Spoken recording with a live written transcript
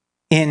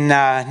In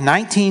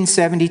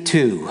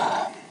 1972,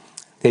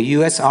 the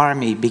U.S.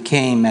 Army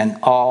became an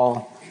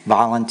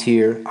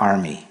all-volunteer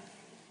army.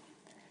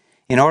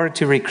 In order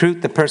to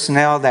recruit the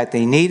personnel that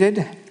they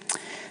needed,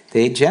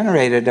 they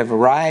generated a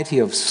variety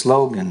of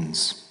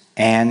slogans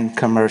and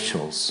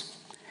commercials.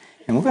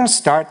 And we're going to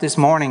start this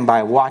morning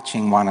by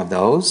watching one of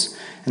those.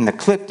 And the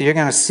clip that you're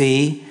going to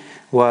see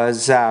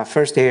was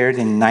first aired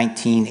in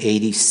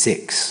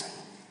 1986.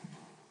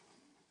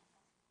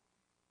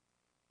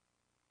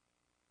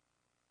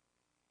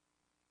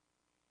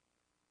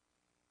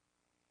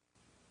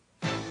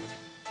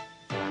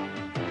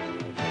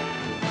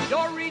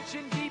 You're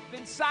reaching deep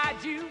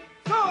inside you,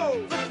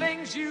 go for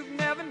things you've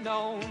never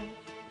known.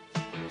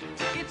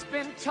 It's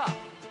been tough,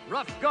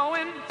 rough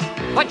going,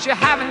 but you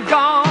haven't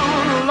gone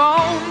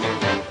alone.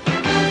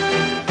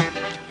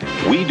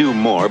 We do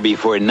more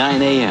before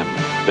 9 a.m.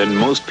 than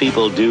most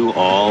people do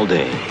all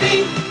day.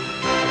 Be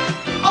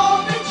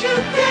all that you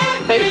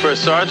can Hey, be.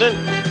 First Sergeant.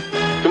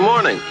 Good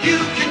morning. You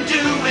can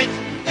do it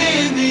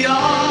in the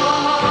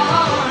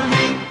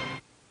Army.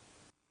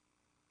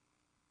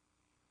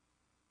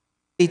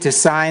 To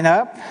sign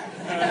up?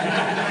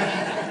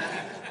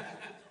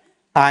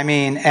 I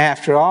mean,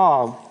 after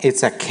all,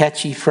 it's a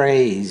catchy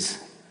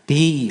phrase.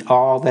 Be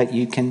all that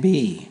you can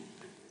be.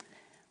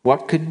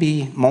 What could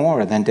be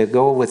more than to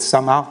go with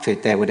some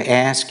outfit that would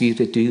ask you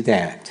to do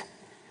that?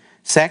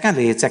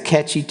 Secondly, it's a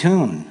catchy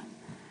tune.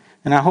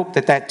 And I hope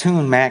that that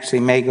tune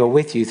actually may go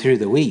with you through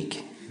the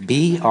week.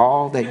 Be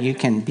all that you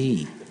can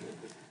be.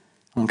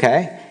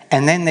 Okay?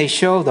 And then they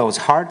show those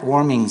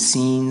heartwarming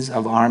scenes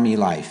of Army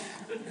life.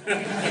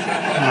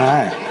 All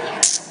right.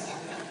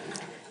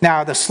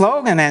 Now, the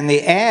slogan and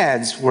the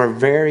ads were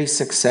very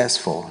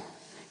successful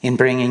in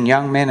bringing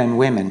young men and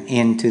women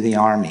into the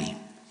Army.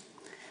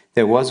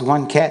 There was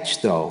one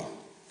catch, though.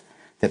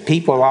 The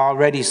people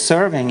already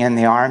serving in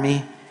the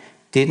Army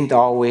didn't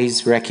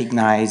always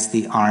recognize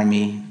the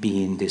Army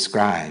being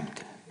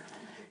described.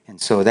 And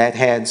so that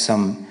had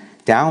some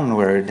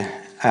downward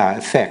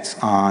effects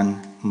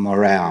on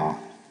morale.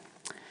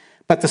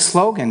 But the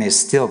slogan is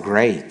still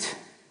great.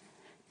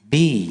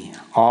 Be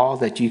all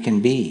that you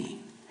can be.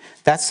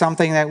 That's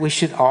something that we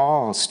should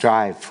all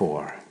strive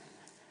for.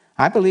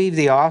 I believe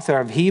the author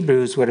of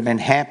Hebrews would have been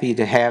happy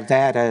to have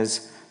that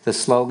as the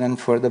slogan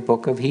for the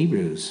book of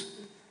Hebrews.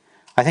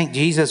 I think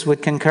Jesus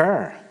would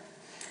concur.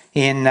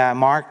 In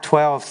Mark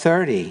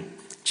 12:30,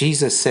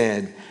 Jesus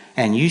said,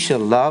 "And you shall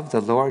love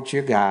the Lord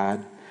your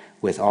God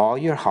with all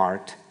your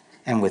heart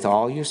and with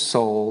all your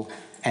soul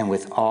and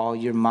with all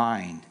your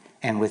mind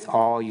and with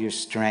all your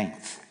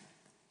strength."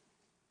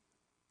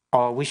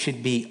 Oh, we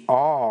should be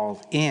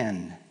all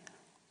in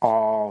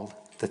all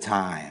the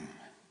time.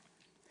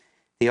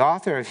 The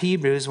author of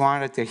Hebrews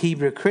wanted the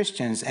Hebrew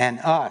Christians and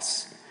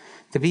us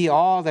to be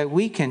all that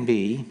we can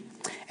be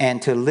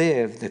and to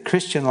live the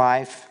Christian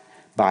life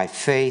by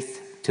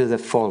faith to the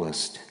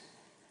fullest.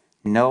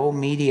 No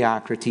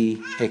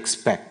mediocrity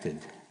expected.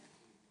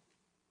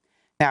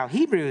 Now,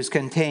 Hebrews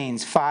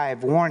contains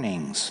 5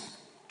 warnings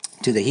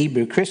to the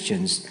Hebrew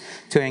Christians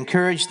to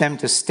encourage them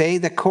to stay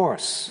the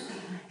course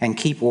and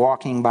keep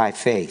walking by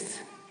faith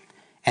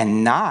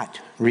and not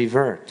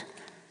revert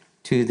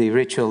to the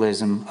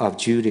ritualism of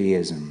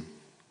Judaism.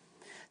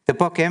 The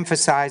book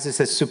emphasizes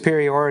the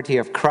superiority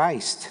of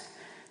Christ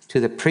to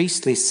the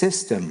priestly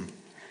system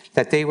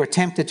that they were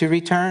tempted to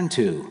return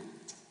to.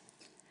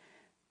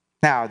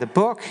 Now, the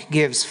book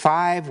gives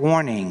 5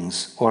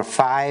 warnings or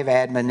 5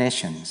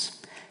 admonitions,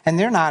 and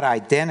they're not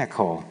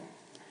identical,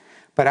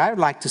 but I would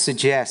like to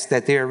suggest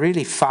that there are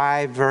really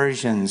 5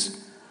 versions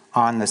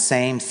on the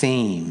same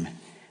theme.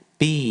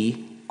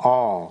 Be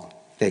all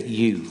that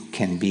you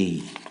can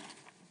be.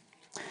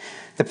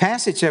 The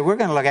passage that we're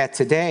going to look at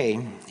today,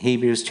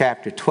 Hebrews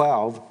chapter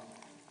 12,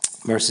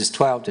 verses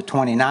 12 to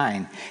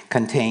 29,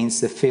 contains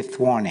the 5th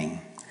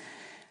warning.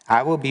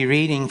 I will be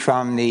reading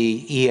from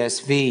the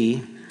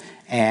ESV,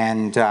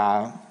 and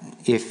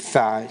if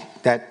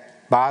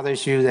that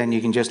bothers you, then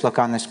you can just look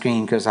on the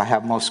screen because I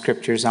have most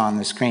scriptures on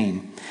the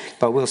screen.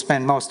 But we'll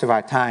spend most of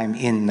our time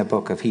in the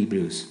book of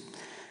Hebrews.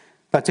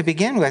 But to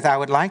begin with, I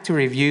would like to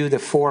review the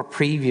 4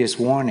 previous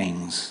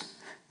warnings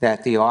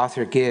that the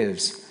author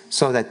gives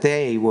so that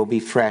they will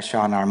be fresh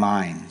on our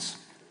minds.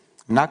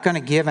 I'm not going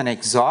to give an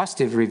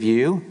exhaustive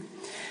review.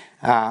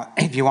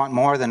 If you want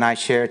more than I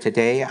share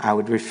today, I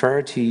would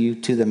refer to you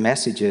to the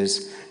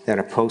messages that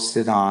are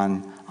posted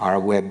on our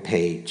web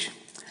page.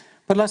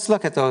 But let's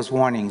look at those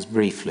warnings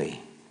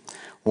briefly.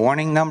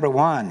 Warning number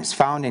 1 is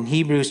found in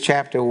Hebrews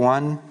chapter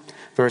 1,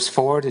 verse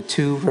 4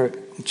 to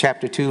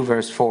chapter 2,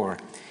 verse 4.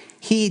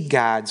 Heed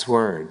God's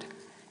word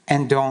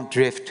and don't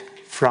drift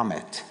from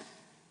it.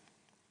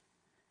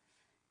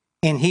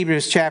 In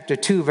Hebrews chapter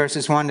 2,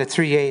 verses 1 to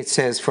 3a, it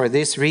says, "For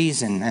this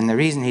reason," and the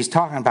reason he's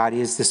talking about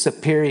is the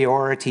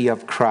superiority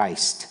of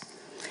Christ.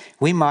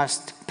 "We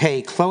must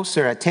pay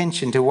closer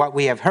attention to what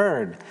we have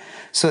heard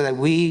so that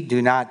we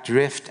do not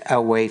drift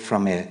away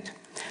from it.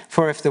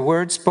 For if the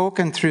word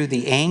spoken through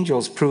the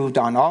angels proved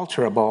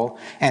unalterable,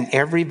 and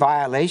every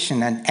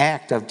violation and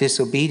act of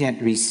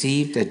disobedience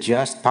received a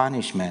just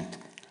punishment,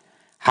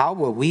 How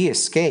will we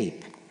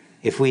escape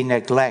if we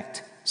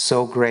neglect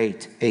so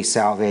great a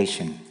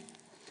salvation?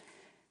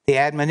 The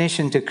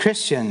admonition to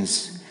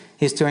Christians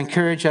is to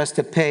encourage us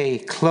to pay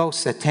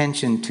close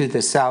attention to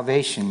the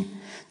salvation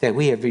that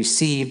we have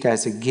received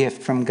as a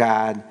gift from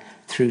God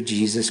through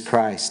Jesus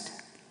Christ.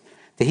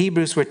 The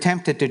Hebrews were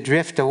tempted to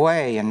drift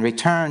away and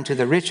return to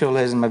the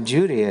ritualism of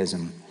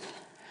Judaism.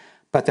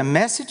 But the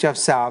message of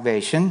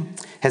salvation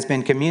has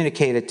been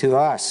communicated to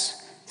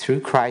us through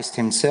Christ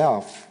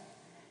himself.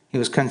 It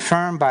was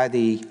confirmed by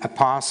the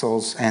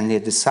apostles and the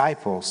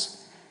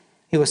disciples.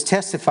 It was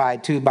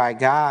testified to by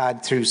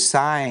God through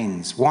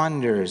signs,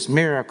 wonders,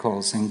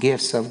 miracles, and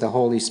gifts of the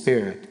Holy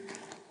Spirit.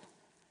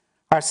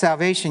 Our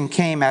salvation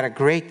came at a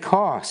great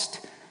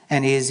cost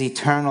and is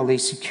eternally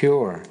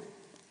secure.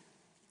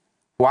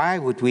 Why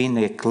would we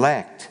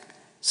neglect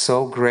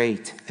so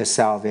great a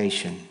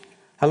salvation?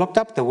 I looked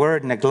up the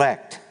word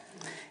neglect,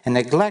 and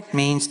neglect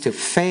means to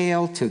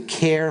fail to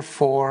care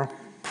for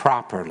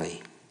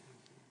properly.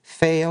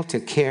 Fail to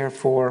care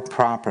for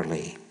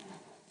properly.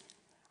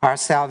 Our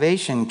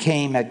salvation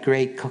came at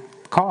great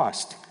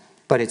cost,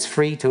 but it's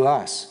free to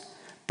us,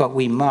 but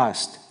we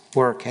must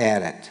work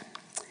at it.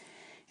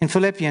 In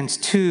Philippians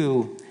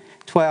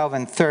 2:12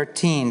 and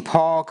 13,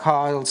 Paul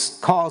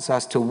calls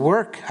us to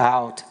work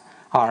out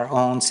our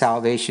own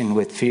salvation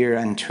with fear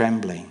and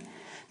trembling.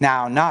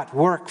 Now, not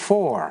work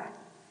for.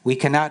 We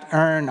cannot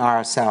earn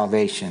our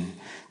salvation.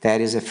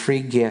 That is a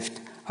free gift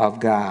of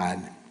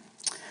God.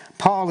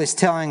 Paul is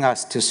telling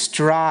us to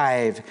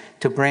strive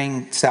to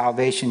bring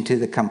salvation to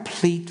the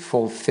complete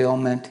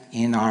fulfillment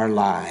in our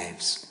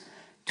lives,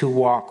 to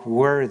walk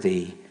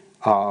worthy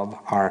of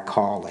our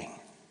calling.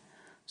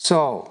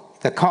 So,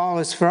 the call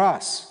is for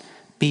us.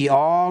 Be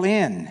all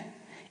in.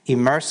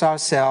 Immerse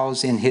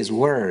ourselves in his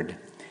word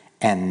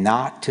and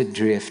not to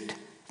drift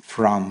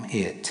from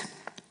it.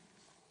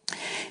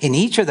 In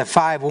each of the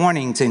 5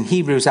 warnings in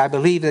Hebrews, I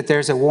believe that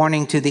there's a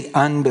warning to the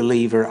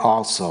unbeliever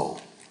also.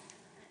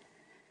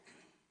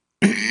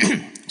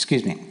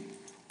 Excuse me.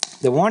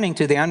 The warning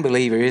to the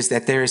unbeliever is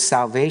that there is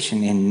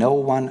salvation in no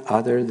one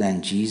other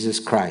than Jesus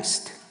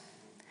Christ.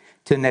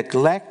 To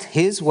neglect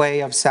his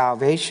way of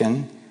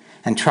salvation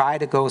and try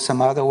to go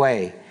some other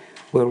way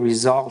will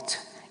result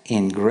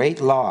in great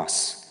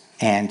loss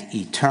and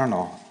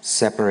eternal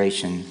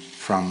separation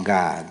from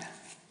God.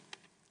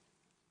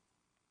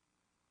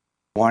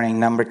 Warning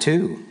number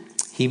 2,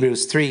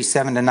 Hebrews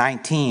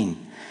 3:7-19.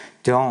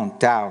 Don't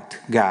doubt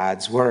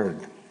God's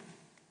word.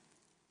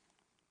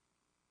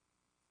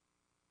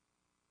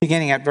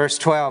 Beginning at verse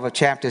 12 of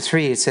chapter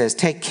 3, it says,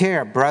 "Take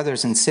care,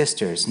 brothers and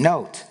sisters."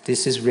 Note,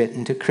 this is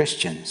written to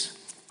Christians.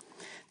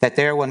 "That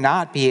there will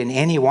not be in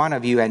any one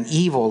of you an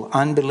evil,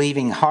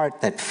 unbelieving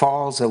heart that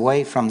falls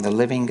away from the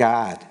living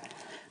God.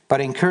 But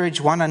encourage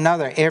one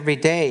another every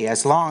day,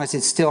 as long as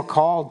it's still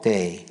called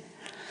day,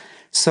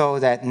 so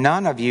that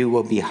none of you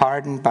will be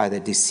hardened by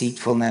the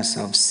deceitfulness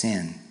of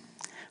sin.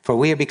 For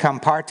we have become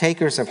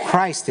partakers of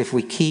Christ if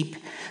we keep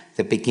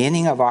the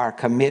beginning of our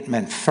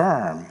commitment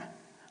firm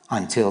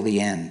until the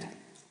end."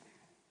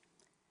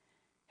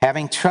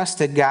 Having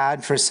trusted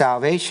God for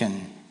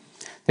salvation,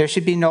 there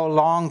should be no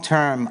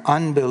long-term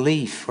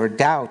unbelief or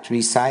doubt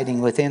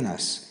residing within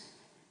us.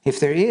 If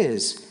there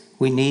is,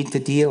 we need to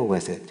deal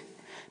with it,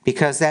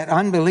 because that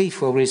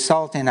unbelief will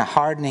result in a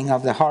hardening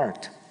of the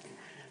heart.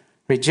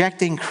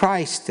 Rejecting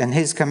Christ and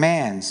his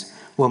commands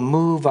will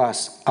move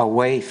us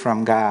away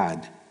from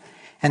God,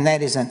 and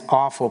that is an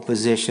awful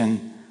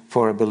position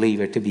for a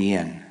believer to be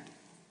in.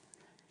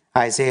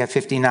 Isaiah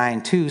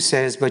 59:2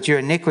 says, "But your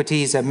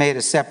iniquities have made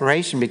a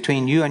separation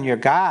between you and your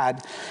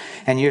God,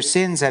 and your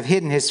sins have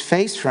hidden his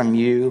face from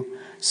you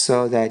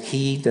so that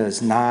he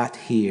does not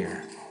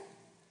hear."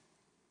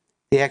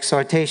 The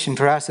exhortation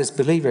for us as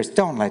believers,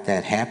 don't let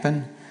that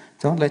happen.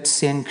 Don't let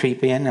sin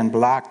creep in and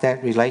block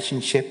that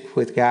relationship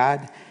with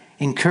God.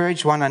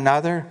 Encourage one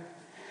another.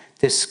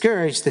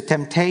 Discourage the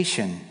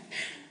temptation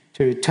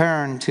to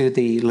return to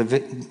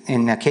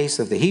in the case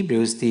of the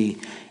Hebrews, the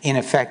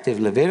ineffective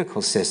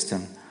Levitical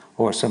system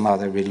or some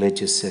other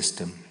religious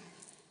system.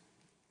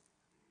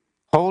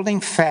 Holding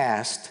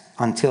fast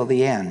until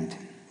the end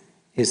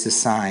is the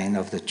sign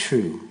of the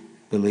true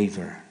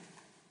believer.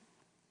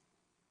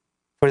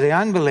 For the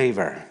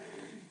unbeliever,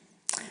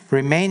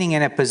 remaining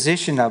in a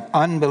position of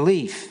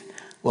unbelief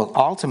will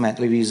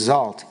ultimately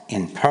result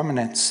in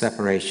permanent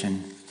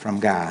separation from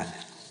God.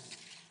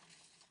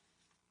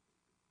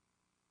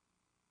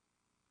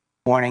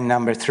 Warning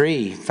number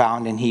 3,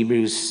 found in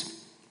Hebrews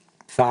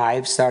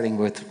 5, starting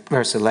with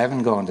verse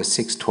 11, going to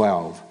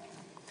 6:12.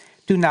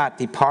 Do not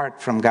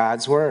depart from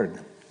God's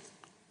word.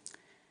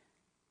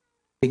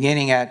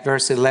 Beginning at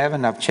verse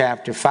 11 of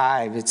chapter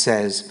 5, it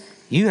says,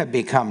 "You have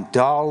become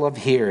dull of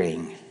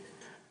hearing.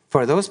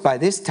 For those by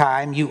this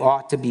time you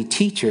ought to be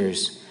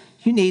teachers.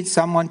 You need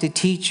someone to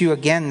teach you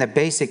again the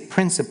basic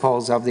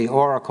principles of the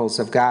oracles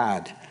of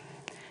God.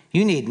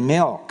 You need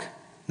milk,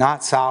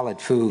 not solid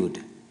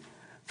food.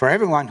 For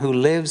everyone who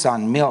lives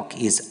on milk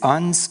is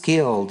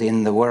unskilled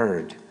in the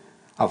word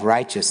of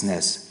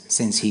righteousness,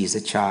 since he is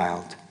a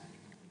child.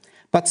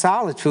 But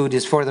solid food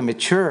is for the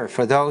mature,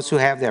 for those who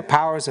have their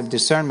powers of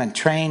discernment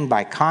trained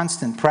by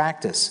constant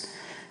practice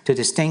to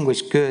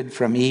distinguish good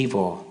from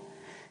evil.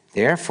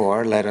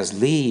 Therefore, let us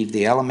leave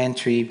the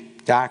elementary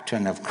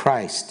doctrine of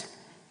Christ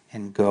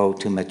and go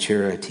to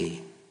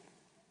maturity.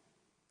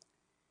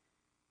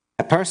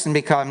 A person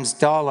becomes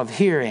dull of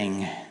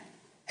hearing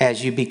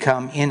as you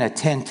become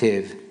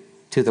inattentive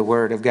to the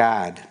Word of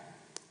God.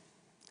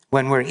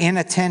 When we're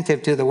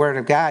inattentive to the Word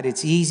of God,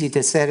 it's easy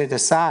to set it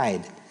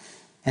aside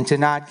and to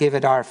not give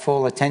it our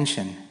full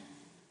attention.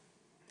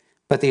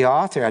 But the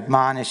author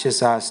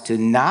admonishes us to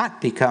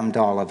not become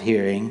dull of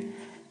hearing,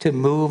 to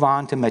move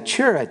on to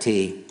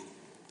maturity,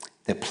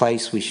 the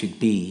place we should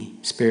be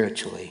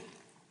spiritually.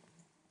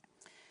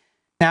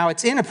 Now,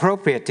 it's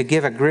inappropriate to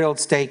give a grilled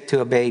steak to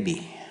a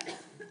baby.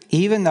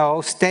 Even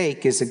though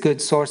steak is a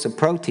good source of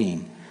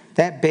protein,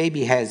 that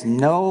baby has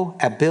no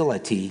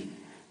ability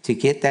to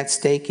get that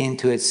steak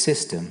into its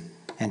system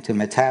and to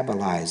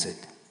metabolize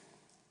it.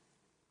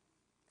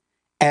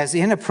 As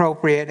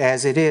inappropriate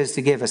as it is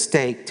to give a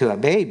steak to a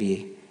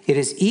baby, it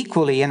is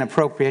equally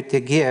inappropriate to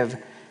give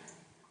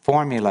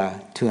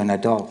formula to an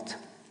adult.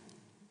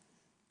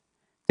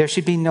 There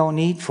should be no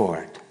need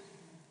for it.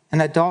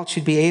 An adult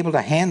should be able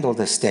to handle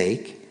the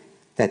steak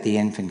that the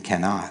infant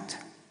cannot.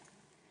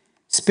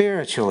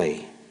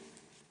 Spiritually,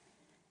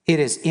 it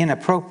is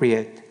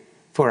inappropriate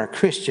for a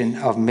Christian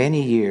of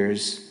many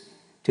years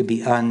to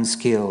be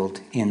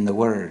unskilled in the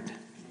Word.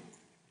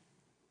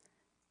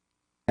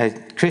 A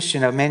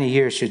Christian of many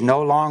years should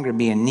no longer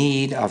be in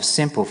need of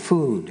simple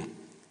food.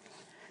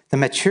 The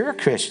mature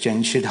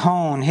Christian should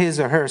hone his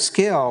or her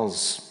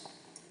skills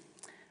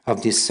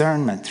of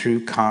discernment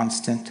through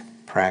constant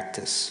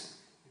practice.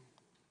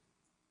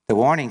 The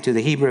warning to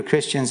the Hebrew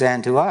Christians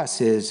and to us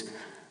is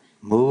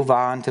move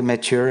on to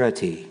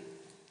maturity.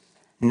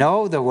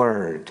 Know the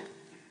Word,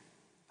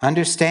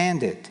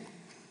 understand it,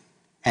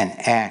 and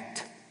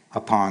act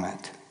upon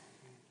it.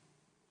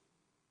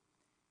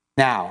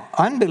 Now,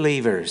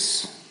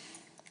 unbelievers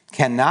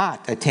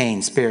cannot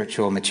attain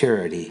spiritual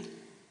maturity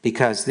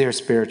because they're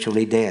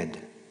spiritually dead.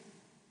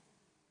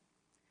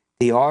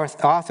 The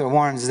author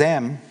warns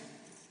them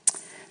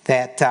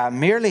that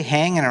merely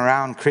hanging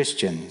around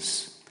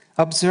Christians,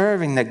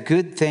 observing the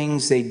good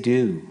things they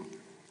do,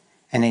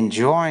 and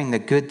enjoying the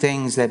good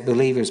things that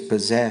believers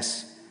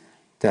possess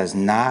does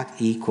not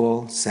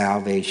equal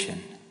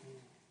salvation.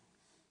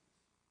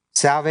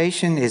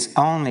 Salvation is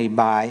only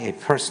by a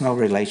personal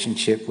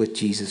relationship with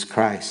Jesus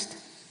Christ,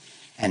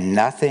 and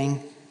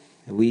nothing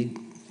we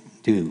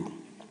do.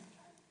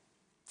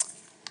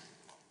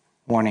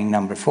 Warning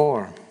number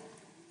 4.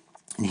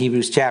 In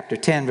Hebrews chapter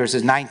 10,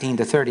 verses 19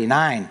 to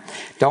 39,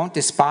 don't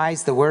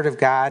despise the word of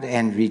God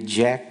and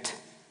reject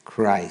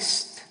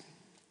Christ.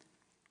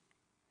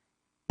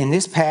 In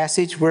this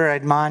passage, we're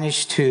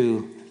admonished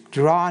to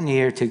draw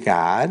near to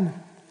God,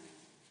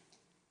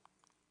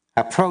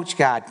 approach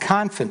God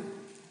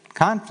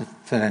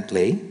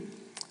confidently,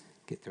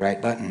 get the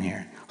right button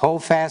here,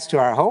 hold fast to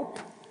our hope,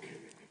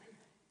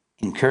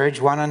 encourage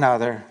one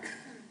another,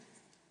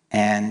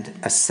 and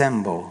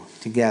assemble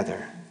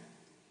together.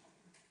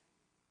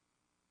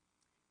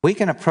 We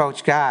can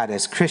approach God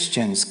as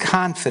Christians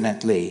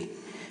confidently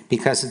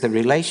because of the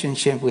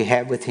relationship we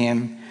have with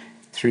Him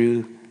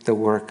through the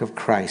work of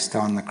Christ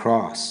on the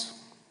cross.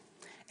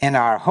 And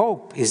our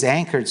hope is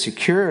anchored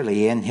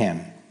securely in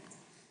Him.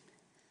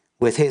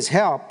 With His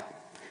help,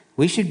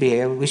 we should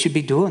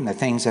be doing the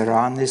things that are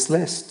on this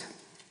list.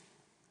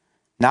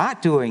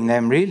 Not doing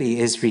them really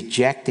is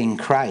rejecting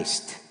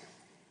Christ,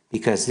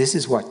 because this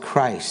is what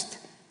Christ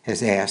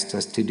has asked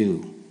us to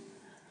do.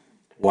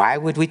 Why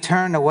would we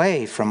turn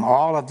away from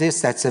all of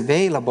this that's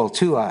available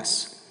to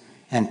us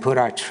and put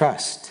our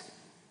trust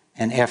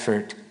and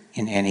effort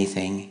in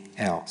anything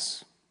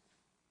else?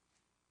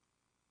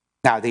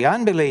 Now, the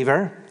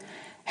unbeliever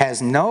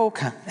has no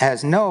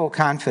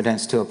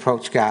confidence to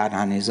approach God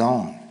on his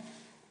own.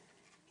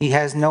 He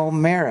has no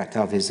merit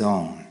of his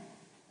own.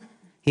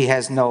 He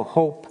has no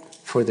hope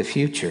for the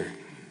future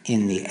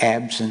in the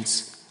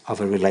absence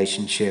of a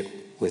relationship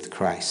with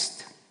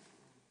Christ.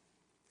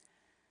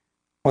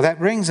 Well, that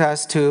brings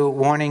us to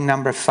warning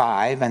number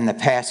 5 and the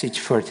passage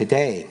for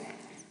today.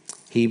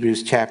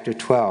 Hebrews chapter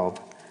 12,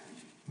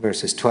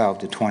 verses 12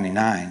 to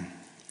 29.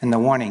 And the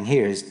warning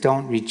here is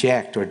don't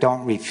reject or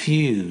don't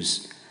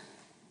refuse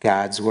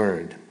God's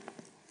word.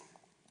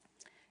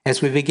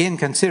 As we begin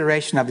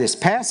consideration of this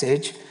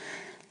passage,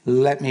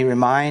 let me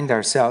remind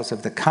ourselves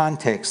of the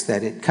context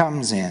that it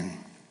comes in.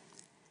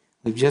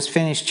 We've just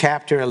finished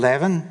chapter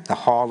 11, the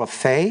Hall of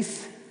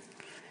Faith,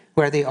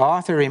 where the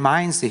author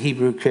reminds the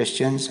Hebrew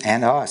Christians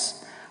and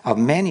us of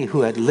many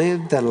who had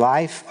lived the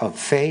life of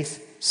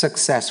faith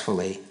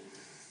successfully,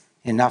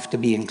 enough to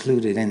be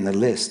included in the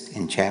list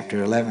in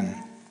chapter 11.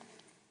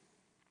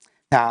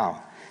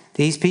 Now,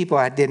 these people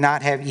did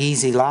not have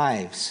easy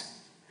lives,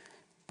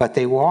 but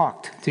they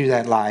walked through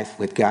that life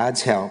with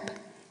God's help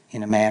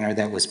in a manner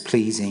that was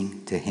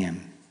pleasing to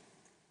Him.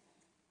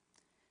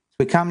 As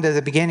We come to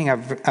the beginning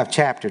of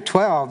chapter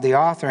 12, the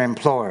author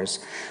implores,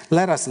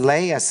 let us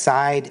lay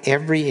aside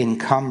every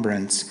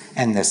encumbrance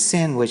and the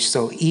sin which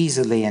so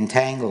easily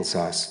entangles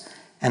us,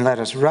 and let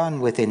us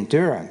run with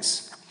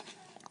endurance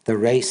the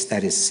race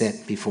that is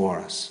set before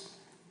us.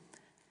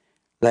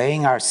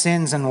 Laying our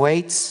sins and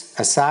weights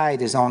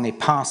aside is only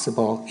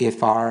possible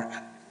if our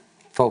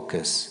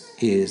focus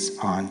is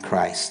on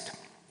Christ.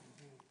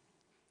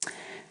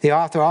 The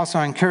author also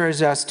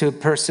encourages us to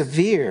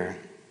persevere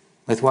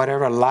with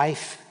whatever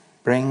life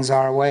brings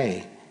our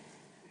way.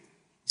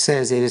 He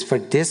says it is for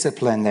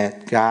discipline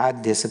that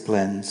God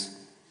disciplines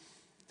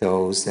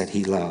those that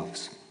he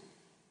loves.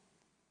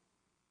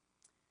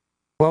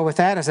 Well, with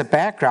that as a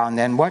background,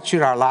 then, what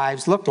should our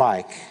lives look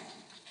like?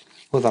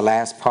 Well, the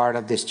last part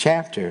of this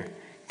chapter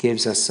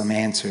gives us some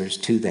answers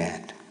to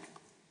that.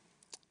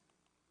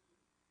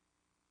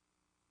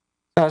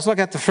 So let's look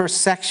at the first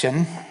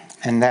section,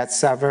 and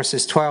that's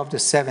verses 12 to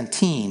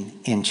 17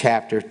 in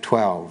chapter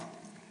 12.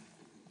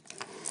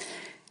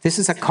 This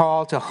is a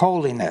call to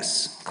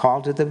holiness,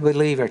 call to the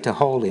believer to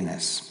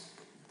holiness.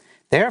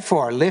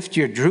 Therefore, lift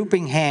your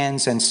drooping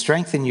hands and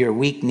strengthen your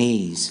weak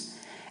knees,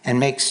 and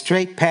make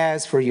straight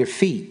paths for your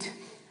feet,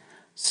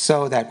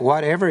 so that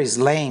whatever is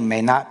lame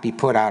may not be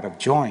put out of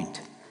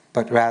joint,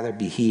 but rather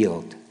be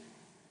healed.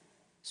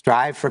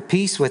 Strive for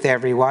peace with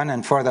everyone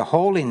and for the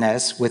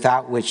holiness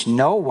without which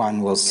no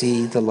one will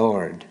see the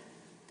Lord.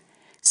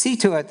 See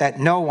to it that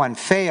no one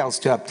fails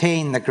to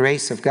obtain the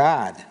grace of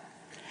God,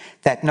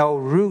 that no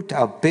root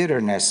of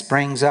bitterness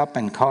springs up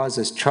and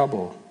causes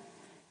trouble,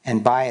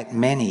 and by it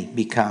many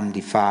become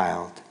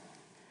defiled.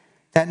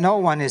 That no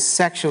one is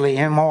sexually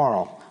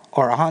immoral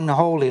or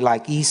unholy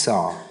like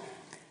Esau,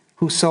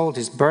 who sold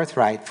his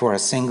birthright for a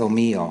single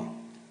meal.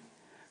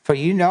 For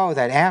you know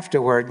that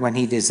afterward, when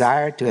he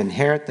desired to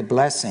inherit the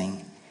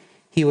blessing,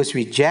 he was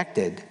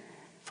rejected,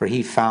 for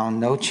he found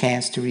no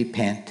chance to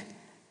repent,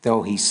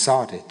 though he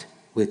sought it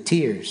with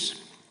tears.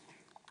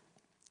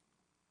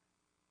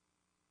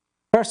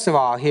 First of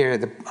all, here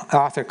the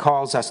author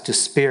calls us to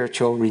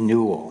spiritual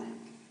renewal.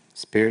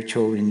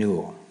 Spiritual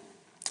renewal.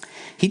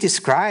 He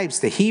describes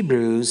the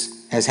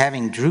Hebrews as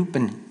having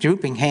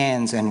drooping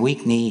hands and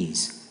weak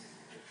knees,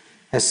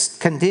 a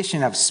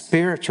condition of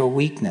spiritual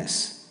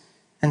weakness,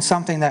 and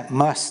something that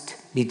must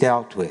be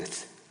dealt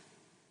with.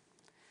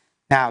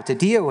 Now, to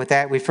deal with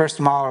that, we first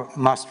of all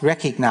must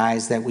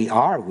recognize that we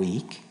are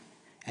weak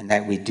and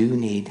that we do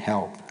need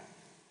help.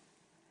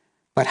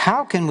 But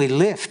how can we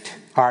lift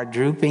our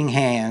drooping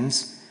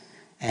hands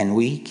and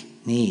weak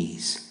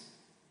knees?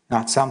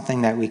 Not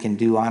something that we can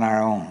do on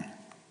our own.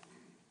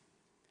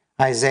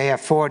 Isaiah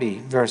 40,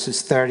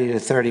 verses 30 to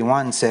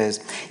 31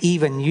 says,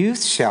 even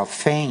youth shall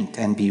faint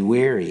and be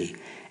weary,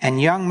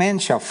 and young men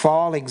shall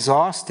fall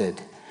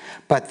exhausted.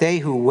 But they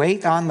who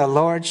wait on the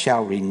Lord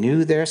shall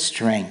renew their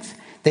strength.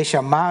 They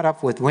shall mount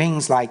up with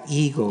wings like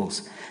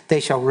eagles. They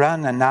shall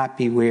run and not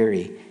be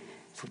weary.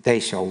 They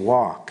shall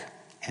walk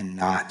and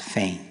not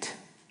faint.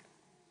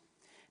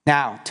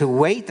 Now, to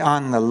wait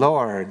on the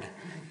Lord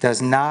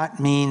does not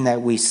mean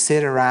that we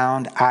sit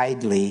around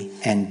idly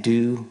and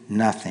do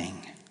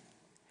nothing.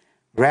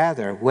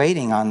 Rather,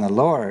 waiting on the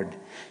Lord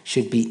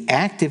should be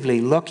actively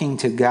looking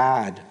to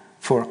God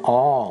for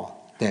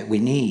all that we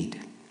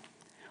need.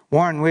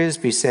 Warren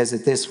Wiersbe says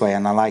it this way,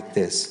 and I like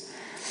this.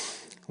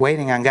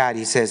 Waiting on God,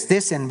 he says,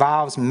 this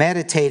involves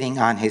meditating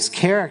on his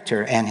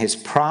character and his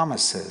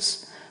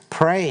promises,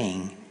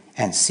 praying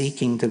and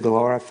seeking to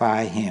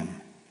glorify him.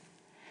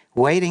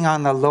 Waiting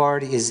on the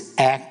Lord is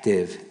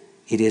active.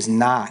 It is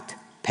not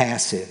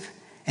passive.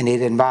 And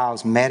it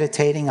involves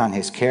meditating on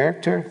his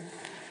character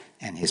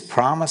and his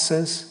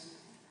promises,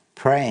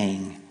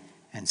 praying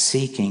and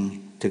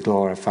seeking to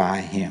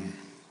glorify him.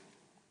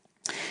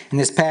 In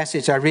this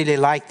passage, I really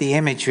like the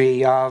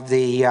imagery of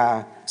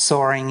the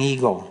soaring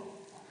eagle.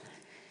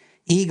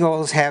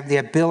 Eagles have the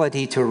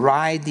ability to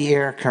ride the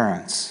air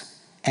currents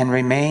and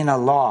remain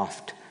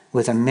aloft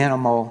with a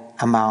minimal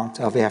amount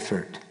of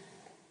effort.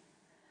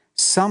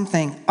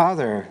 Something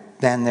other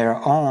than their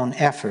own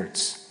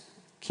efforts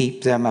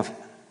keep them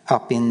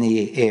up in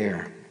the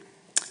air.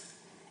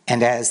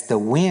 And as the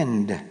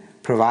wind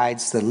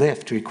provides the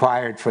lift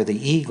required for the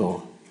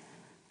eagle,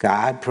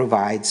 God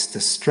provides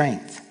the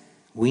strength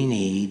we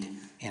need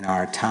in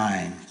our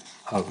time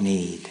of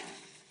need.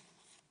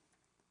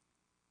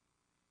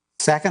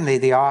 Secondly,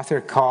 the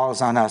author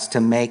calls on us to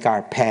make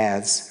our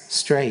paths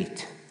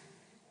straight.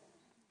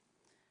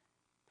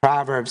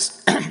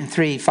 Proverbs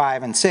 3,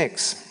 5, and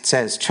 6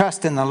 says,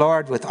 trust in the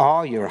Lord with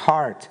all your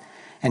heart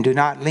and do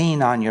not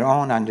lean on your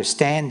own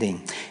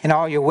understanding. In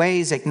all your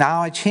ways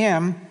acknowledge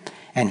him,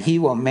 and he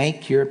will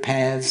make your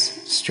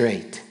paths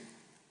straight.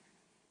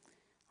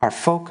 Our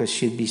focus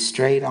should be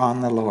straight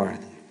on the Lord.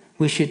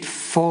 We should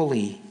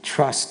fully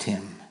trust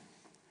him.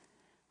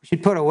 We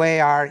should put away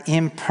our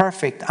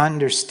imperfect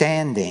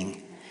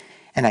understanding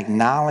and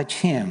acknowledge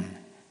him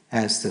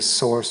as the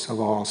source of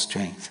all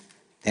strength.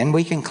 Then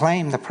we can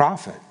claim the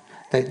promise,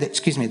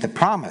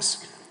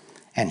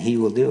 and he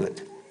will do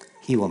it.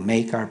 He will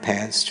make our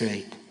paths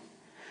straight.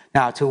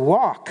 Now, to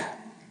walk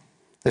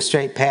The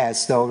straight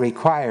path, though,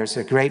 requires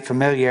a great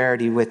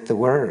familiarity with the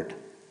Word.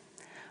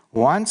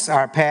 Once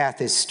our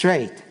path is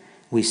straight,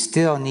 we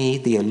still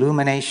need the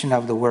illumination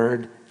of the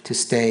Word to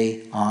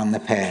stay on the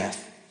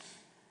path.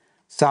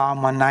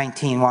 Psalm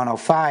 119,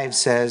 105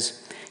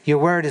 says, "Your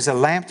word is a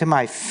lamp to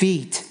my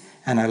feet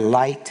and a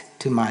light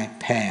to my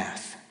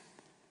path."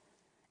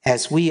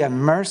 As we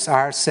immerse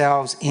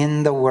ourselves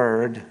in the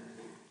Word,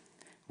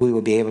 we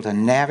will be able to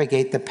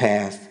navigate the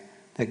path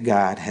that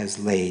God has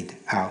laid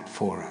out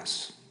for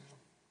us.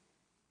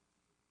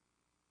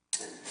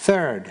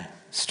 Third,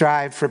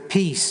 strive for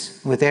peace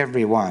with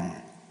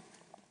everyone.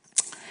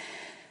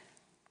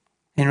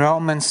 In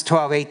Romans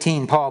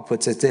 12:18, Paul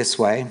puts it this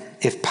way,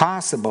 "If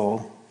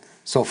possible,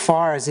 so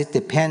far as it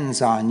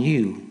depends on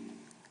you,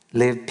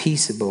 live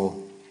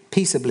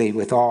peaceably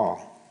with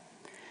all."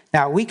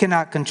 Now, we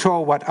cannot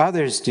control what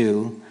others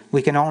do.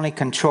 We can only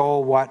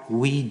control what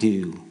we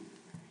do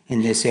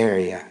in this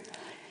area.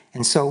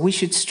 And so we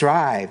should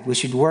strive. We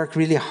should work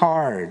really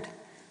hard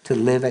to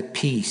live at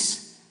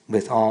peace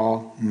with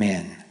all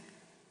men.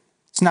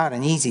 It's not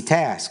an easy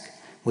task.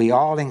 We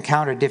all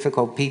encounter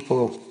difficult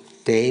people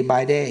day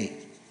by day.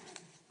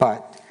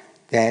 But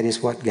that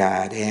is what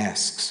God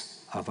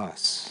asks of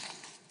us.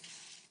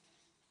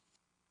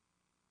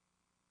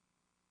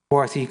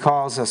 Fourth, he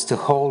calls us to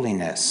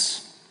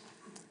holiness.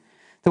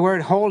 The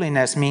word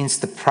holiness means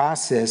the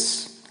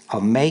process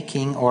of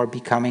making or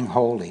becoming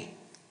holy,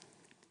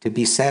 to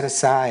be set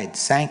aside,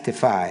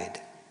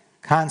 sanctified,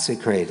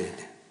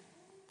 consecrated.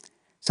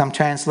 Some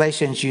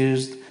translations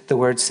use the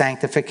word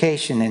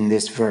sanctification in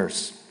this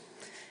verse.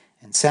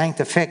 And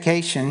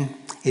sanctification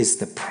is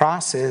the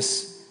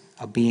process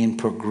of being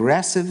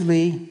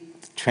progressively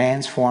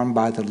transformed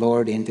by the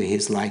Lord into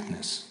his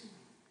likeness.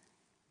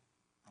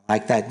 I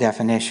like that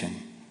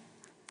definition.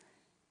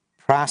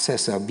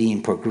 Process of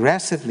being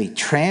progressively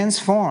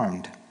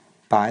transformed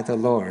by the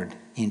Lord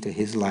into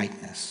his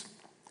likeness.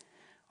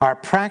 Our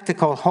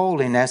practical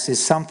holiness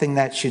is something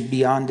that should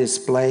be on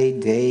display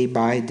day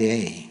by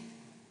day.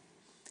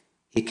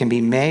 It can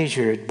be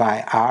measured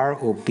by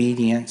our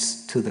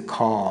obedience to the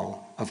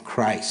call of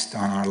Christ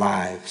on our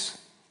lives.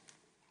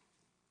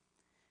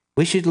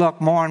 We should look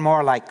more and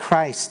more like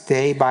Christ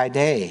day by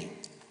day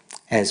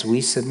as we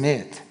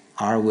submit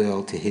our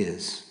will to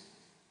his.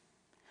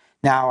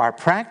 Now, our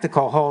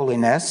practical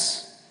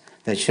holiness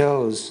that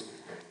shows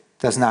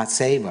does not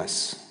save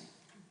us.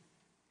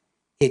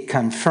 It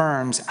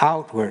confirms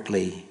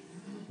outwardly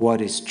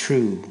what is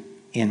true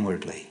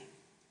inwardly.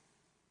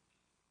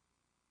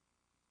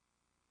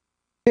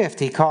 Fifth,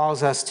 he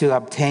calls us to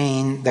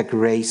obtain the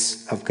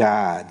grace of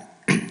God.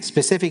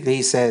 Specifically,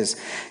 he says,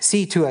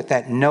 "See to it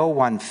that no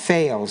one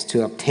fails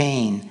to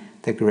obtain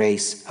the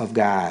grace of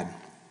God."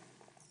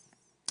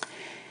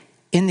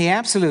 In the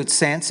absolute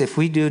sense, if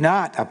we do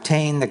not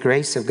obtain the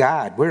grace of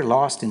God, we're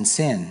lost in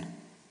sin,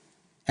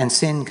 and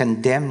sin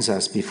condemns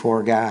us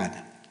before God.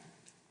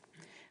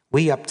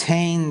 We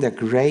obtain the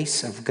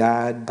grace of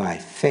God by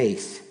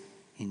faith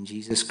in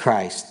Jesus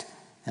Christ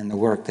and the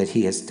work that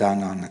he has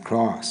done on the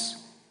cross.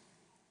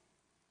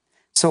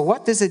 So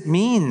what does it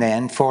mean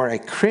then for a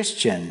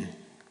Christian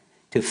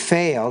to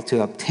fail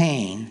to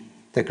obtain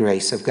the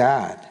grace of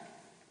God?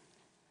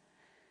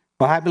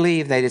 Well, I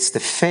believe that it's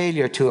the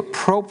failure to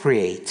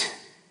appropriate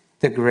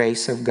the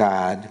grace of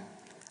God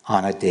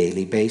on a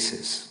daily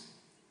basis.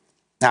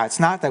 Now, it's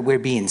not that we're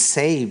being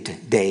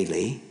saved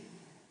daily.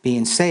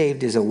 Being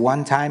saved is a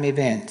one-time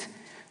event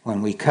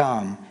when we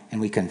come and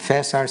we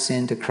confess our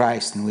sin to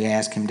Christ and we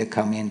ask him to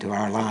come into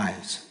our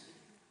lives.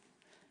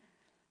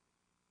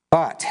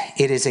 But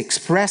it is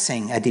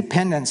expressing a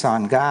dependence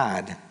on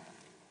God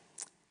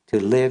to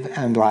live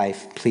a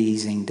life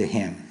pleasing to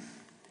him.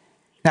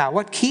 Now,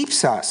 what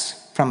keeps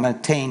us from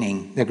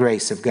attaining the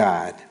grace of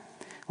God?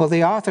 Well,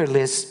 the author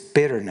lists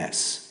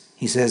bitterness.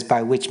 He says,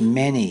 by which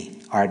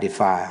many are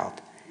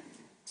defiled.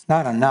 It's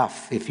not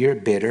enough if you're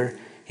bitter.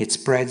 It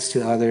spreads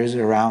to others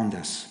around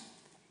us.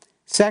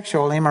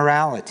 Sexual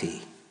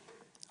immorality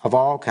of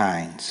all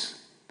kinds.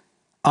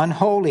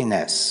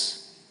 Unholiness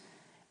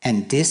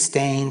and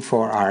disdain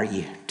for our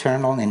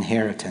eternal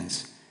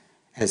inheritance,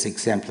 as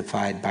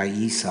exemplified by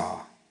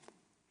Esau.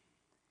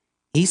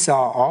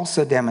 Esau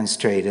also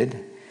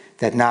demonstrated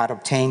that not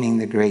obtaining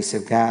the grace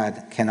of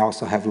God can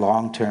also have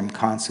long-term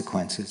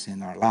consequences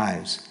in our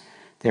lives.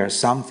 There are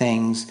some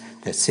things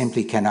that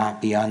simply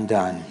cannot be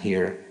undone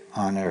here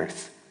on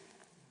earth.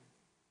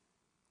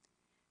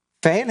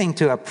 Failing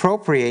to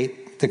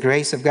appropriate the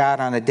grace of God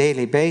on a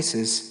daily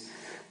basis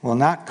will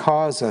not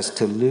cause us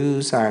to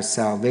lose our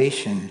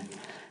salvation,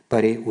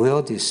 but it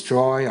will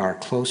destroy our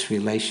close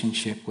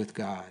relationship with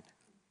God.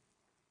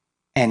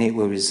 And it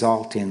will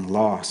result in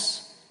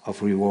loss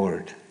of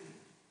reward.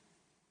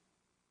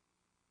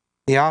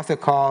 The author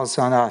calls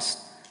on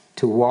us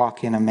to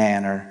walk in a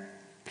manner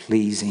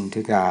pleasing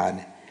to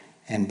God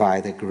and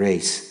by the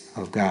grace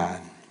of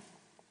God.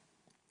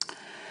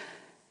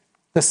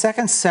 The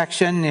second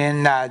section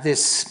in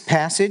this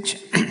passage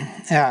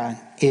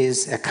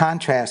is a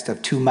contrast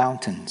of two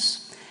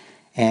mountains.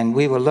 And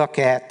we will look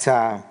at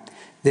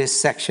this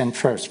section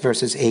first,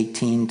 verses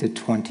 18 to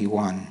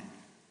 21.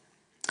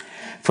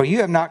 For you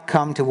have not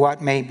come to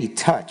what may be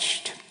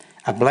touched,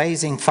 a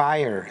blazing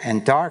fire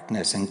and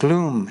darkness and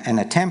gloom and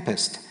a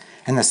tempest,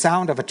 and the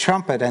sound of a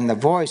trumpet and the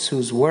voice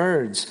whose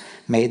words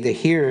made the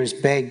hearers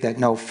beg that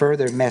no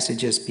further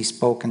messages be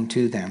spoken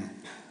to them.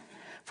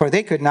 For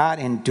they could not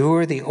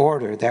endure the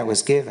order that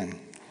was given.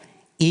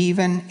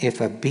 Even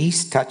if a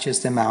beast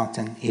touches the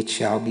mountain, it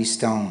shall be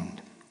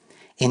stoned.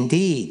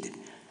 Indeed,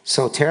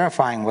 so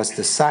terrifying was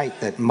the sight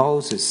that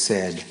Moses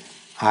said,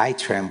 I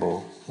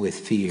tremble with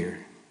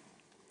fear.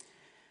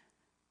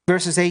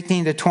 Verses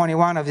 18 to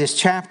 21 of this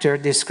chapter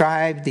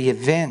describe the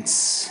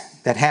events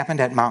that happened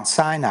at Mount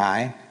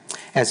Sinai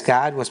as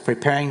God was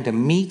preparing to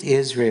meet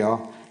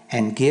Israel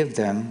and give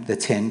them the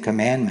 10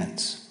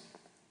 Commandments.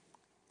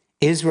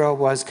 Israel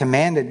was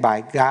commanded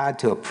by God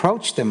to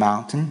approach the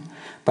mountain,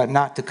 but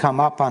not to come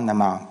up on the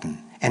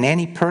mountain. And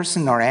any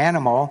person or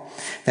animal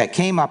that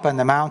came up on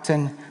the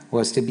mountain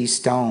was to be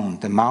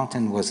stoned. The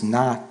mountain was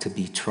not to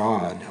be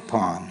trod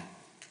upon.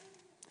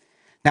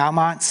 Now,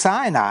 Mount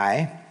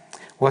Sinai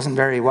wasn't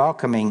very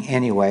welcoming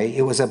anyway.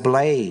 It was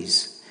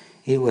ablaze.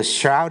 It was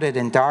shrouded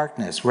in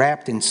darkness,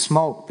 wrapped in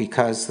smoke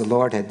because the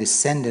Lord had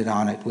descended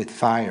on it with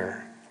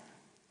fire.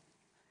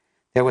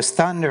 There was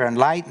thunder and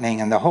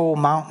lightning, and the whole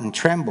mountain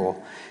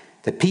trembled.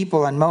 The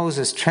people and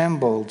Moses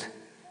trembled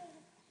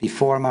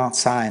before Mount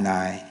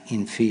Sinai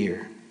in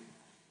fear.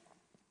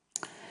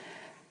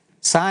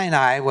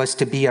 Sinai was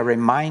to be a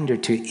reminder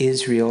to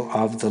Israel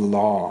of the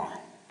law.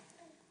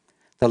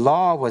 The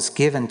law was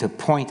given to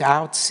point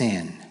out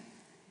sin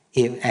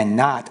and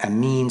not a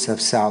means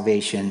of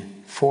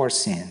salvation for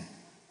sin.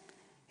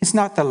 It's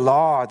not the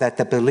law that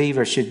the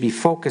believer should be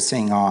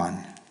focusing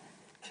on.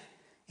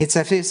 It's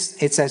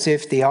as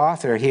if the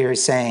author here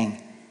is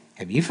saying,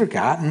 have you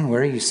forgotten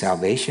where your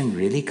salvation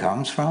really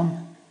comes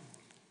from?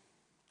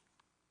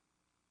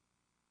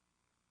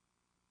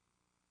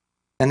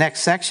 The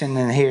next section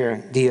in here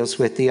deals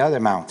with the other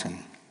mountain.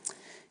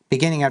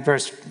 Beginning at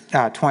verse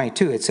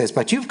 22, it says,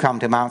 But you've come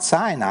to Mount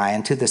Sinai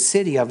and to the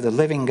city of the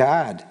living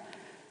God,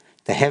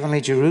 the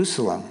heavenly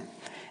Jerusalem,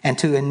 and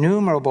to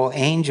innumerable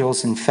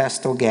angels in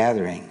festal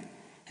gathering,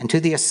 and to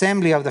the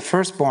assembly of the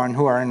firstborn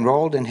who are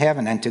enrolled in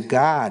heaven, and to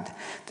God,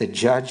 the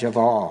judge of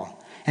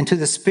all, and to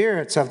the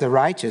spirits of the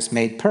righteous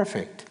made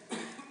perfect,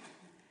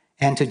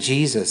 and to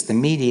Jesus, the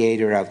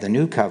mediator of the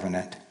new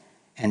covenant,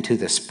 and to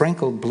the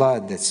sprinkled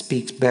blood that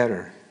speaks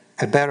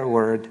a better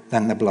word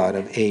than the blood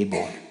of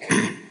Abel.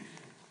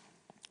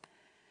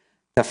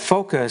 The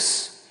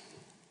focus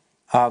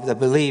of the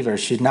believer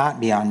should not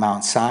be on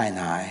Mount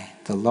Sinai,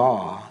 the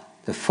law.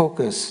 The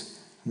focus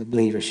of the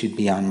believer should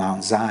be on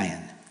Mount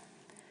Zion.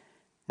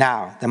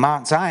 Now, the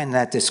Mount Zion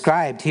that's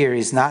described here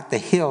is not the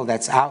hill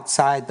that's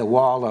outside the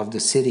wall of the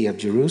city of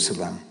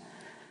Jerusalem.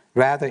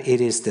 Rather,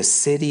 it is the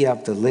city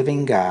of the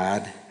living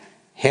God,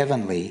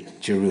 heavenly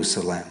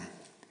Jerusalem.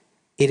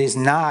 It is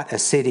not a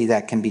city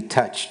that can be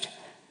touched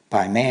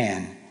by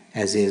man,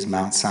 as is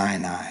Mount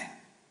Sinai.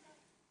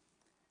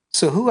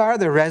 So who are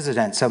the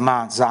residents of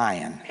Mount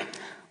Zion?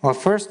 Well,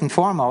 first and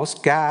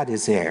foremost, God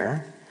is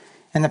there.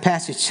 And the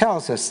passage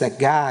tells us that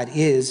God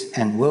is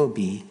and will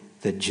be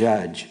the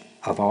judge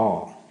of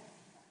all.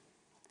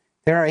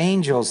 There are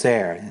angels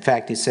there. In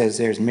fact, it says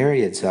there's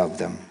myriads of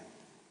them.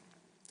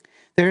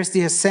 There's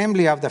the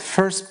assembly of the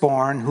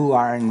firstborn who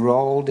are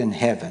enrolled in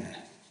heaven.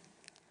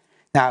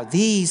 Now,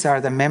 these are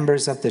the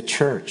members of the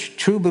church,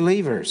 true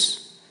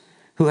believers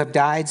who have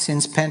died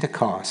since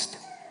Pentecost.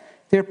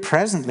 They're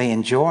presently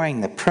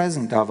enjoying the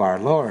presence of our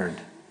Lord,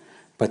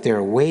 but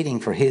they're waiting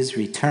for his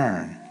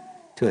return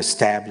to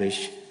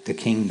establish the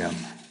kingdom.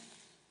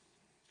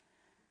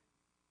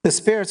 The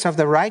spirits of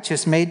the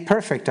righteous made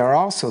perfect are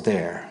also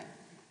there.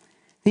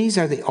 These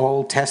are the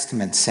Old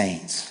Testament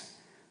saints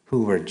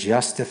who were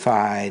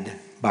justified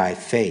by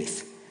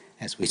faith,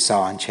 as we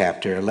saw in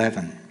chapter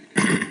 11.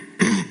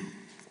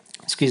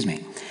 Excuse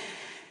me.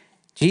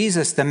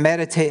 Jesus,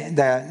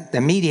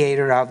 the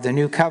mediator of the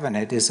new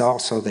covenant, is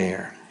also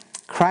there.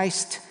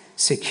 Christ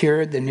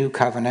secured the new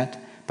covenant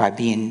by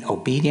being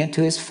obedient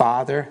to his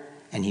Father,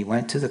 and he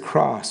went to the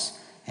cross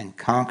and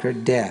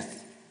conquered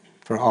death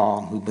for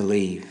all who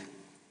believe.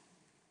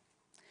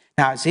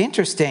 Now, it's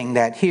interesting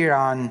that here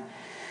on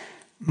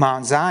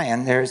Mount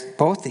Zion, there's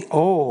both the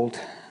old,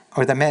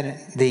 or the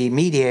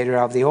mediator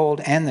of the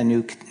old and the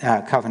new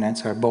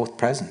covenants are both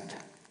present.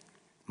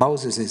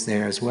 Moses is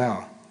there as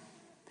well.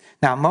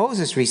 Now,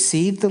 Moses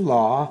received the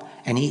law,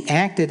 and he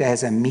acted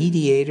as a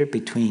mediator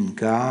between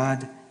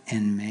God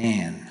and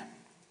man.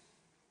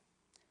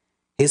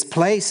 His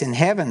place in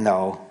heaven,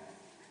 though,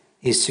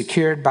 is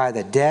secured by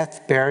the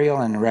death, burial,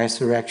 and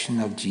resurrection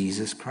of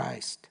Jesus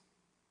Christ.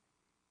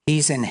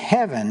 He's in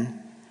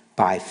heaven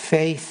by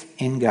faith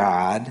in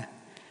God,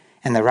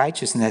 and the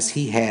righteousness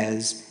he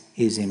has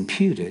is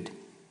imputed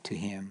to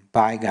him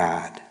by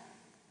God.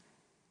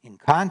 In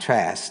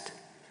contrast,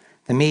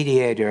 the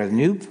mediator of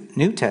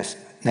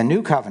the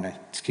new covenant,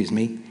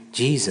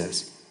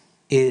 Jesus,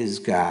 is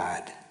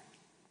God.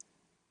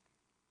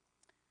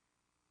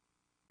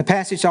 The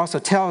passage also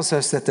tells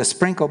us that the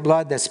sprinkled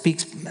blood that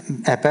speaks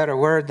a better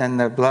word than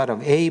the blood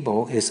of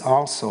Abel is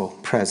also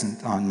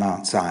present on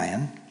Mount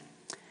Zion.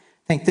 I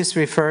think this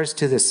refers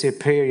to the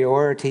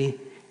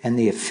superiority and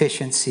the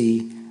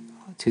efficiency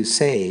to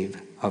save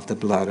of the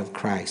blood of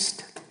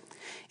Christ.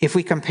 If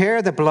we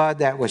compare the blood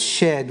that was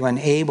shed when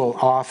Abel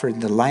offered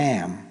the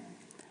lamb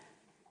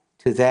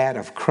to that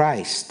of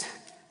Christ,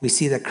 we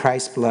see that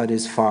Christ's blood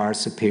is far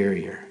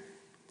superior.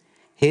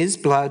 His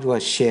blood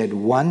was shed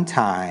one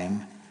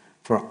time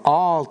for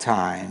all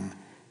time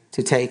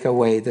to take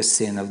away the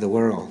sin of the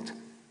world.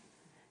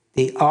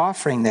 The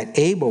offering that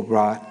Abel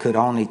brought could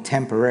only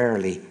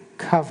temporarily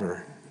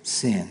cover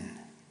sin.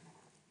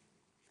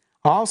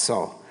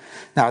 Also,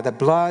 now the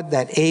blood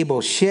that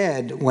Abel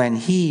shed when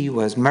he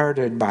was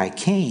murdered by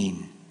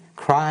Cain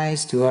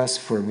cries to us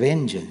for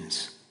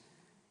vengeance.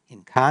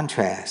 In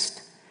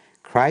contrast,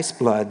 Christ's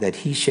blood that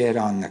he shed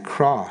on the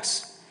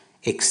cross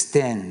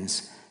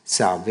extends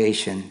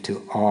salvation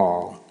to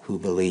all who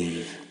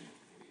believe.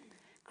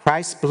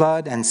 Christ's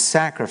blood and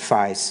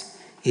sacrifice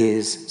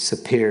is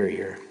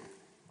superior.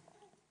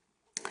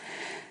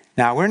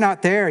 Now, we're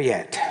not there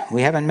yet.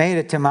 We haven't made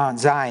it to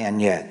Mount Zion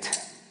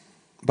yet.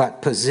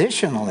 But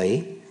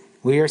positionally,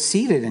 we are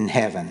seated in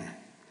heaven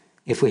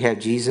if we have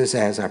Jesus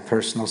as our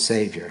personal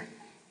Savior.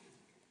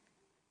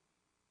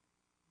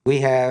 We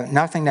have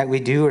nothing that we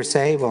do or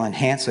say will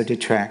enhance or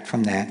detract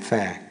from that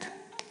fact.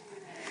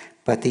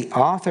 But the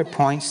author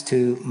points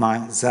to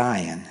Mount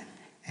Zion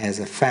as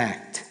a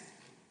fact,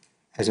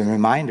 as a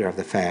reminder of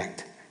the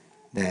fact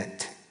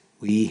that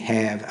we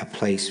have a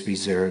place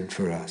reserved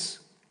for us.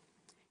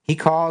 He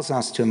calls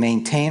us to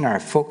maintain our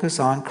focus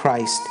on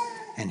Christ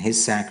and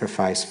his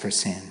sacrifice for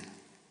sin.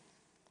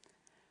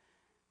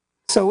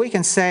 So we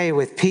can say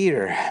with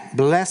Peter,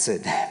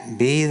 "Blessed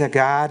be the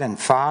God and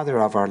Father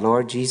of our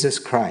Lord Jesus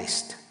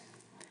Christ.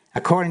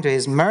 According to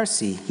his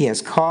mercy, he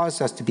has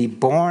caused us to be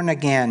born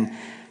again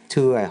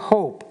to a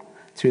hope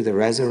through the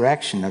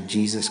resurrection of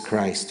Jesus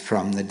Christ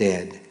from the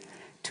dead,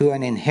 to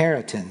an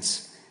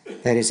inheritance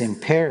that is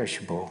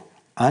imperishable,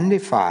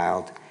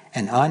 undefiled,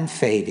 and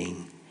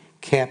unfading,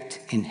 kept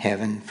in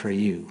heaven for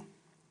you."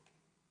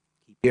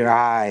 Keep your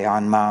eye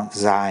on Mount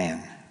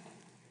Zion.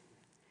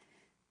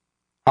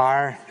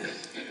 Our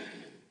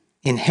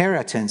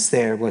inheritance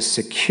there was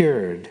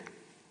secured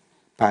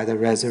by the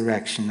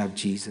resurrection of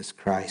Jesus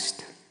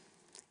Christ.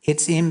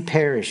 It's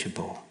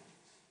imperishable.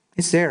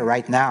 It's there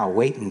right now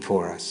waiting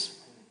for us.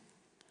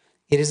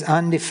 It is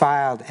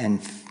undefiled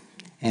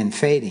and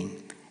fading.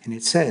 And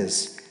it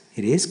says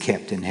it is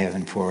kept in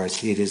heaven for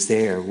us. It is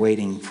there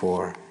waiting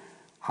for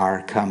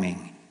our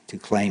coming to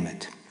claim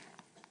it.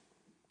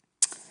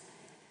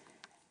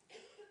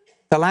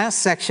 The last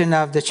section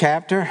of the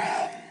chapter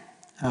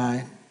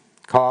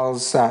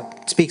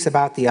speaks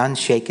about the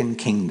unshaken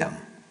kingdom.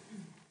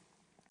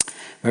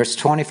 Verse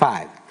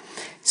 25,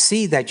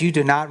 "See that you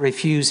do not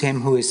refuse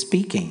him who is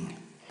speaking.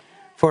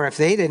 For if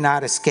they did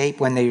not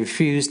escape when they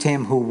refused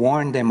him who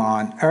warned them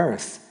on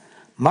earth,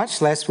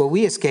 much less will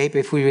we escape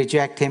if we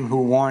reject him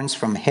who warns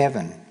from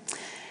heaven.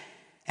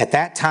 At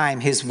that time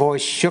his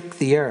voice shook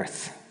the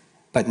earth,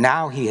 but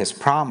now he has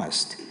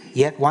promised,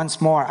 yet once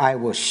more I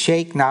will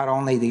shake not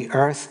only the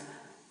earth,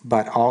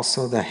 but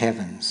also the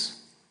heavens."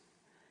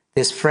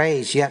 This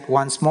phrase, "yet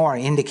once more,"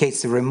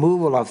 indicates the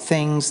removal of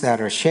things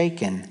that are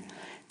shaken,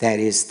 that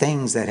is,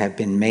 things that have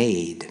been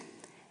made,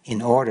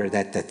 in order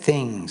that the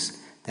things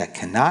that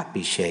cannot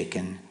be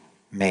shaken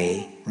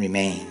may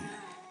remain.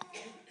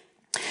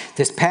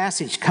 This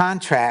passage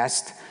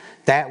contrasts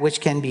that which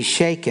can be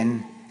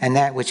shaken and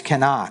that which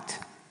cannot.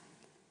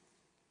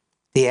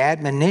 The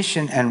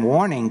admonition and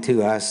warning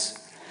to us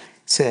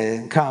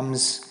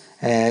comes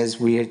as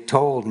we are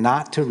told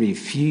not to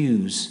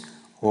refuse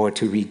or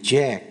to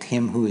reject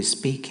him who is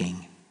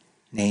speaking,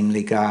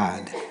 namely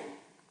God.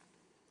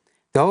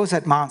 Those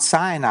at Mount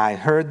Sinai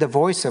heard the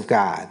voice of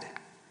God.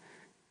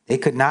 They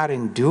could not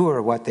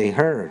endure what they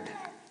heard.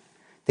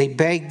 They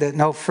begged that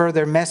no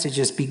further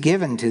messages be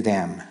given to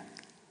them.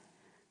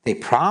 They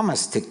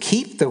promised to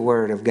keep the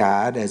word of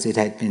God as it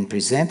had been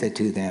presented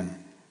to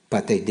them,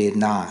 but they did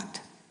not.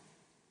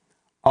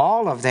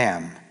 All of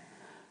them,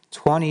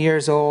 20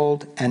 years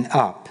old and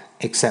up,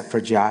 except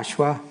for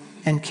Joshua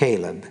and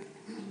Caleb,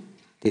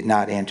 did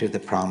not enter the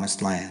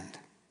promised land.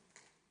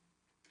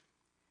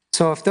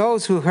 So if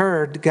those who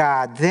heard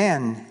God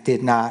then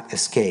did not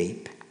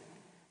escape,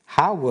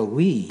 how will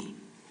we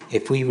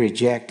if we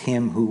reject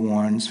him who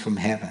warns from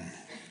heaven?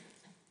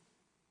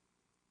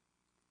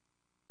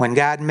 When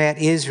God met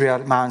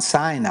Israel at Mount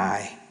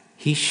Sinai,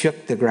 he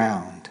shook the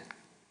ground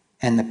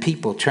and the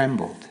people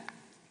trembled.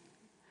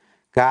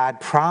 God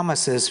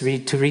promises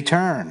to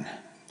return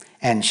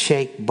and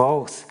shake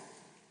both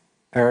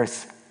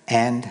earth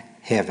and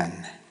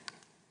heaven.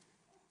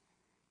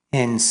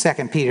 In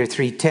 2 Peter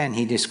 3:10,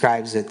 he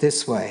describes it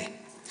this way: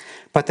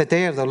 "But the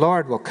day of the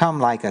Lord will come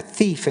like a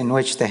thief, in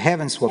which the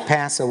heavens will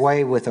pass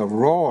away with a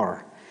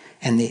roar,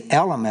 and the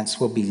elements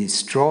will be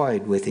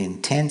destroyed with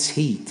intense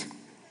heat,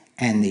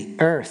 and the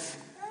earth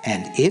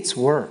and its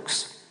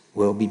works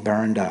will be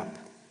burned up."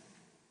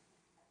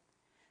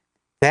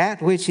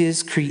 That which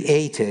is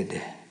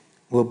created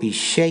will be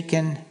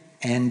shaken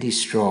and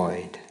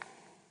destroyed.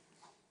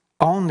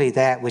 Only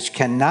that which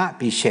cannot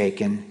be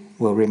shaken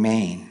will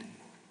remain.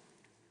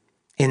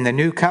 In the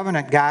new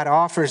covenant, God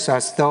offers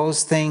us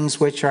those things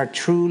which are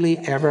truly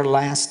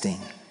everlasting,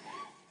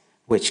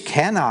 which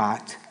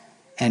cannot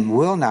and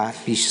will not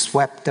be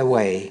swept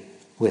away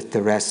with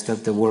the rest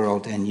of the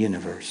world and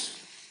universe.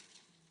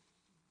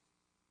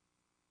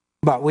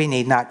 But we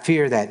need not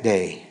fear that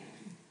day.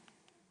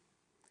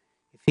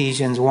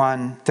 Ephesians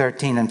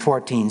 1:13 and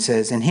 14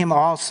 says, "In him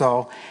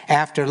also,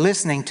 after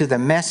listening to the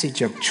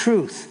message of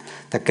truth,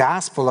 the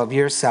gospel of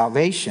your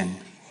salvation,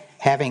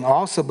 having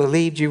also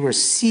believed, you were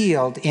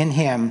sealed in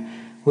him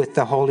with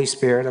the Holy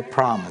Spirit of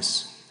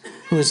promise,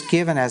 who is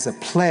given as a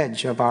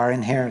pledge of our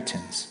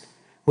inheritance,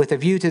 with a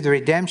view to the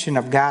redemption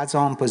of God's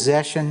own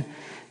possession,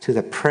 to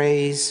the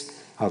praise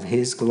of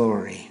his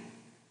glory."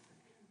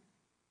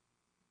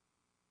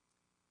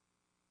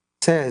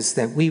 It says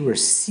that we were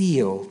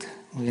sealed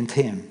with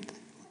him,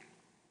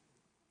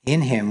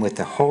 in him with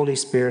the Holy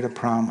Spirit of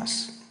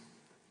promise.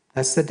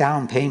 That's the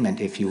down payment,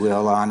 if you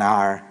will, on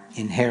our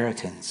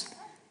inheritance.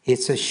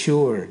 It's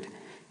assured.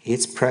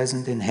 It's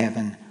present in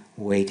heaven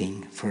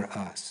waiting for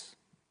us.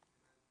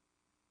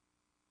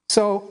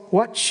 So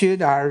what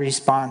should our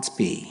response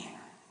be?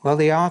 Well,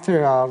 the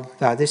author of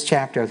this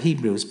chapter of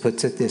Hebrews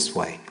puts it this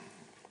way.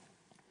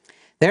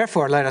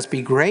 "Therefore, let us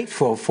be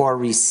grateful for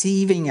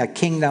receiving a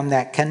kingdom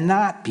that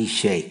cannot be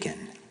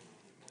shaken.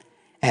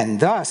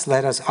 And thus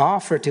let us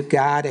offer to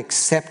God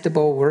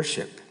acceptable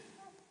worship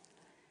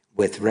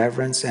with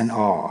reverence and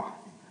awe,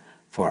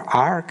 for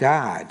our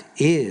God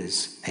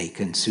is a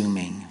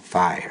consuming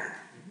fire."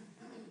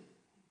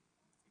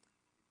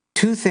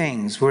 Two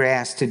things we're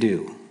asked to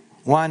do.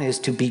 One is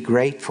to be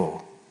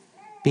grateful.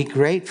 Be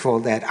grateful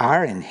that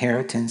our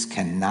inheritance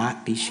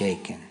cannot be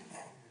shaken.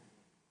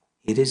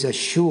 It is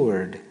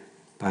assured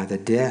by the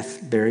death,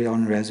 burial,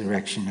 and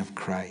resurrection of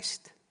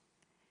Christ.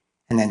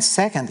 And then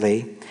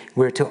secondly,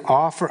 we're to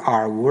offer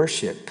our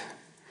worship.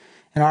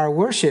 And our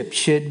worship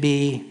should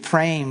be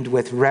framed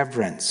with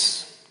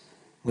reverence,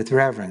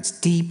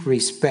 deep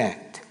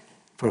respect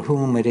for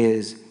whom it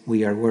is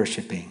we are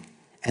worshiping.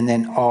 And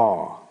then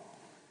awe.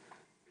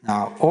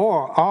 Now,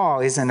 awe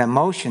is an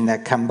emotion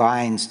that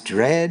combines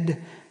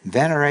dread,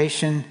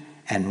 veneration,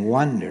 and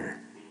wonder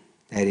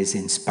that is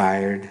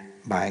inspired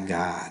by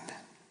God.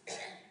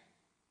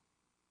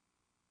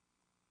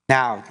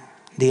 Now,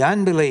 the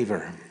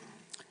unbeliever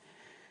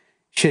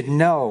should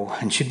know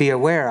and should be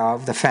aware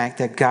of the fact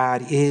that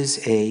God is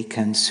a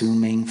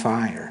consuming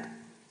fire.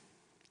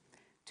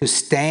 To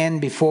stand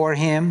before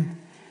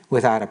him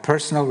without a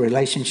personal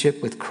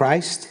relationship with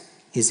Christ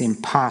is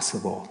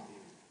impossible,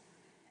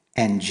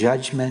 and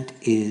judgment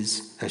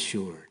is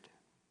assured.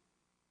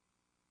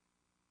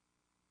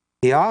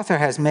 The author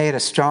has made a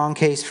strong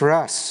case for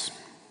us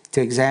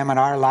to examine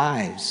our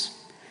lives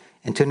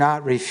and to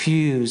not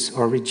refuse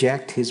or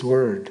reject his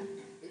word.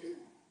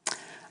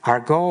 Our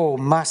goal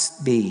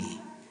must be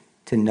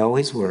to know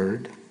his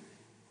word,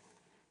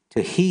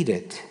 to heed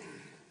it,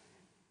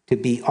 to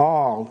be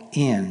all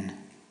in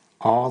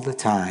all the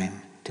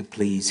time to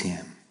please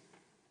him.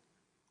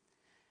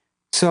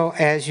 So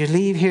as you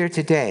leave here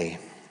today,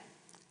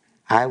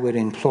 I would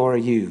implore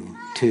you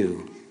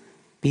to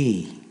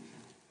be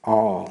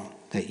all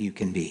that you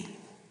can be.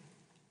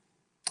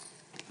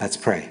 Let's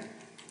pray.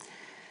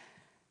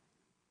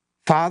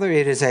 Father,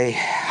 it is a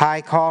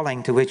high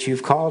calling to which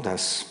you've called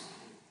us.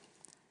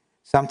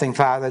 Something,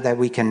 Father, that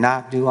we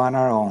cannot do on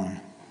our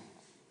own.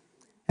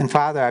 And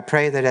Father, I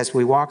pray that as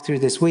we walk through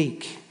this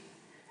week,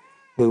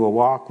 we will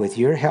walk with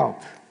your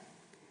help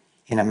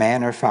in a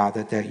manner,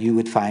 Father, that you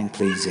would find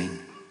pleasing.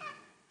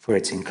 For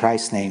it's in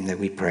Christ's name that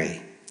we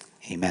pray.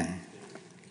 Amen.